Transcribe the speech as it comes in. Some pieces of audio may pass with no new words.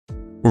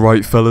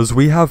Right fellas,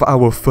 we have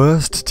our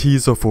first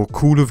teaser for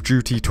Call of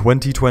Duty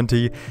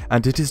 2020,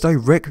 and it is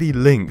directly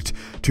linked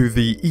to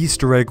the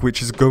Easter egg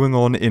which is going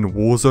on in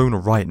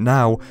Warzone right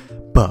now,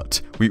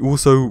 but we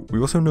also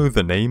know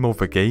the name of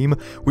the game,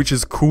 which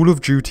is Call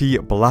of Duty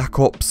Black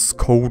Ops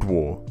Cold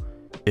War.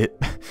 It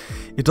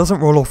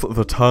doesn't roll off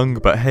the tongue,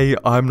 but hey,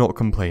 I'm not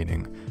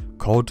complaining.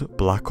 COD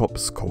Black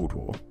Ops Cold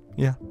War.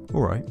 Yeah,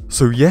 alright.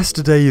 So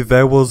yesterday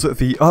there was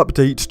the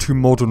update to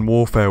Modern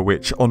Warfare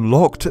which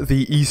unlocked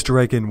the Easter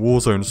egg in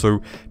Warzone,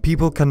 so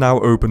people can now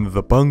open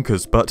the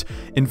bunkers, but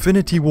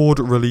Infinity Ward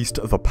released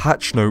the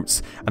patch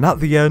notes, and at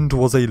the end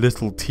was a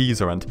little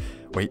teaser, and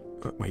wait,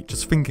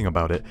 just thinking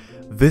about it,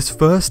 this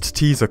first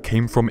teaser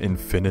came from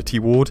Infinity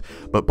Ward,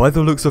 but by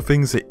the looks of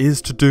things it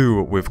is to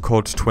do with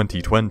COD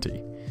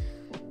 2020.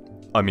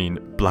 I mean,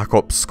 Black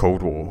Ops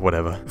Cold War,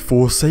 whatever.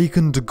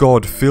 Forsaken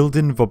God filled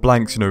in the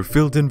blanks,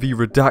 filled in the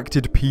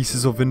redacted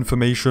pieces of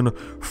information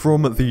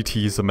from the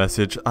teaser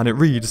message, and it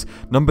reads,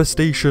 Number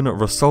Station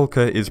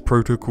Rusalka is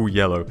Protocol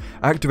Yellow,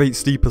 activate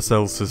sleeper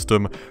cell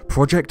system,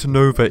 Project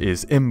Nova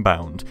is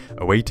inbound,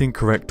 awaiting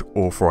correct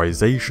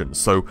authorization.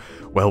 So,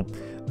 well,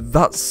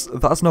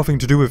 that's nothing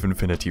to do with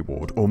Infinity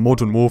Ward or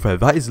Modern Warfare,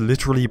 that is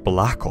literally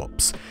Black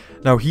Ops.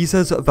 Now he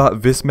says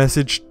that this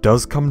message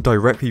does come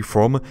directly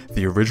from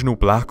the original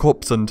Black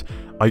Ops, and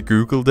I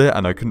googled it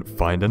and I couldn't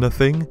find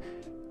anything,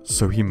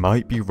 so he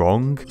might be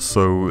wrong.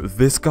 So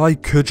this guy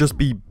could just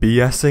be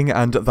BSing,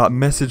 and that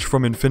message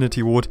from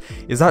Infinity Ward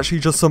is actually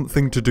just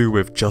something to do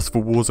with just the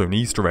Warzone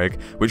Easter egg,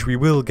 which we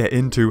will get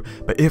into,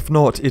 but if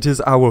not, it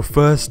is our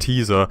first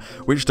teaser,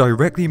 which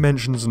directly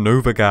mentions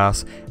Nova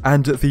Gas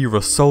and the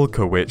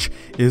Rusalka, which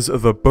is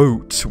the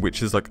boat,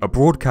 which is like a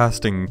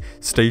broadcasting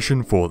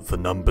station for the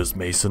numbers,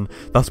 Mason.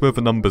 That's where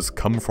the numbers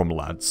come from,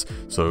 lads.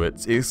 So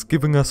it's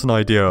giving us an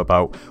idea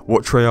about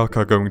what Treyarch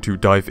are going to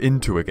dive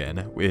into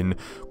again in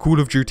Call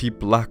of Duty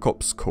Black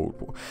Ops Cold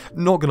War.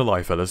 Not gonna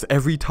lie fellas,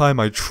 every time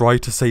I try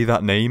to say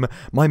that name,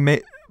 my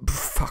brain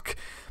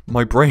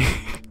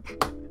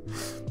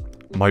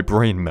my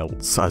brain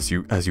melts, as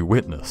you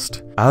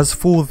witnessed. As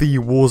for the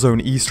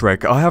Warzone Easter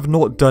egg, I have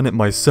not done it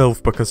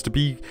myself because, to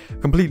be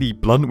completely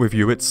blunt with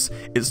you, it's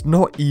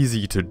not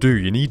easy to do.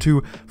 You need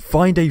to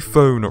find a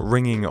phone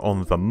ringing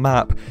on the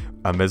map,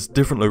 and there's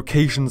different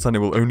locations and it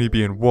will only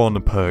be in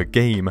one per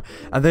game,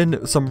 and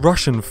then some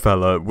Russian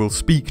fella will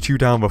speak to you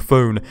down the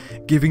phone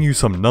giving you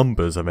some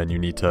numbers, and then you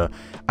need to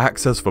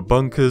access the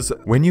bunkers.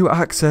 When you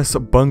access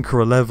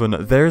bunker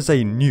 11, there's a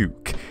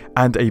nuke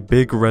and a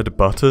big red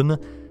button,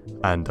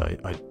 and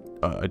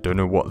I don't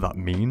know what that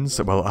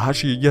means. Well,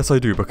 actually yes I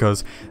do,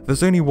 because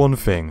there's only one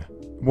thing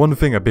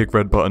a big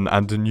red button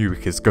and a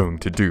nuke is going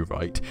to do,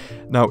 right?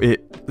 Now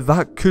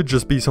that could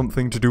just be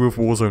something to do with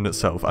Warzone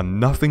itself and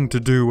nothing to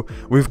do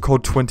with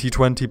COD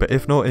 2020, but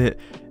if not,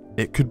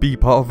 it could be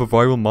part of the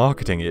viral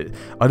marketing.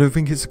 I don't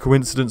think it's a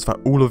coincidence that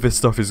all of this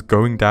stuff is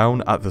going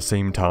down at the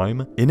same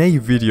time. In a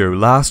video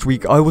last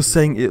week, I was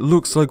saying it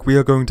looks like we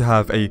are going to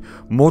have a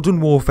Modern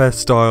Warfare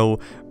style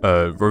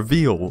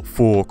reveal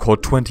for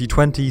COD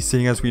 2020,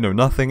 seeing as we know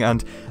nothing,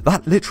 and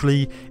that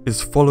literally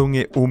is following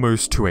it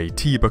almost to a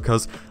T,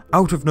 because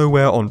out of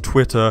nowhere on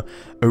Twitter,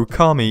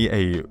 Okami,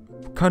 a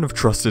kind of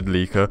trusted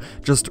leaker,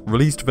 just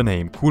released the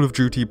name Call of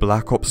Duty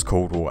Black Ops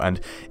Cold War,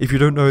 and if you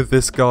don't know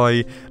this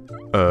guy,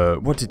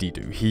 what did he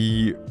do?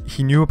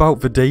 He knew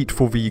about the date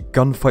for the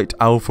Gunfight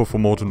Alpha for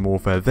Modern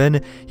Warfare,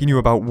 then he knew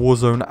about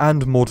Warzone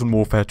and Modern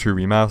Warfare 2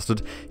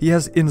 Remastered. He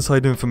has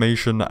inside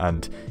information,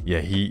 and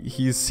yeah,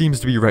 he seems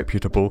to be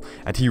reputable,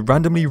 and he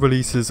randomly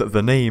releases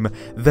the name.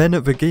 Then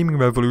the gaming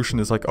revolution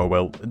is like, oh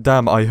well,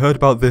 damn, I heard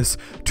about this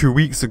 2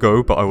 weeks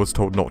ago, but I was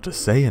told not to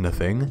say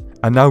anything.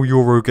 And now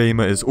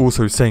Eurogamer is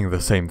also saying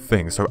the same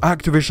thing. So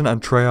Activision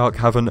and Treyarch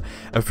haven't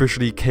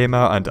officially came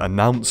out and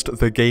announced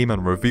the game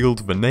and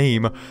revealed the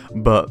name,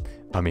 but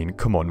I mean,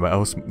 come on,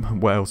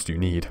 what else do you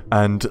need?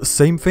 And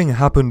same thing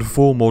happened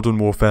for Modern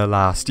Warfare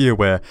last year,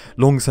 where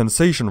Long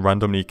Sensation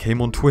randomly came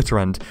on Twitter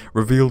and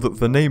revealed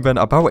the name. Then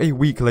about a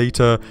week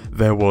later,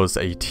 there was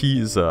a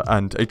teaser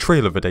and a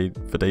trailer the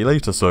day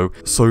later. So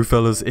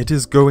fellas, it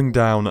is going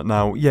down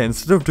now. Yeah,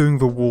 instead of doing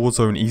the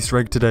Warzone Easter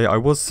egg today, I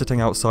was sitting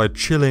outside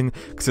chilling,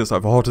 because it's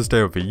like the hottest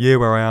day of the year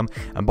where I am,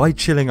 and by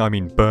chilling I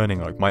mean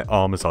burning, like my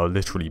arms are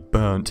literally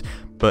burnt.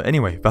 But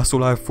anyway, that's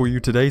all I have for you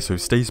today, so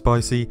stay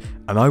spicy,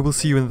 and I will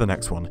see you in the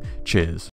next one. Cheers.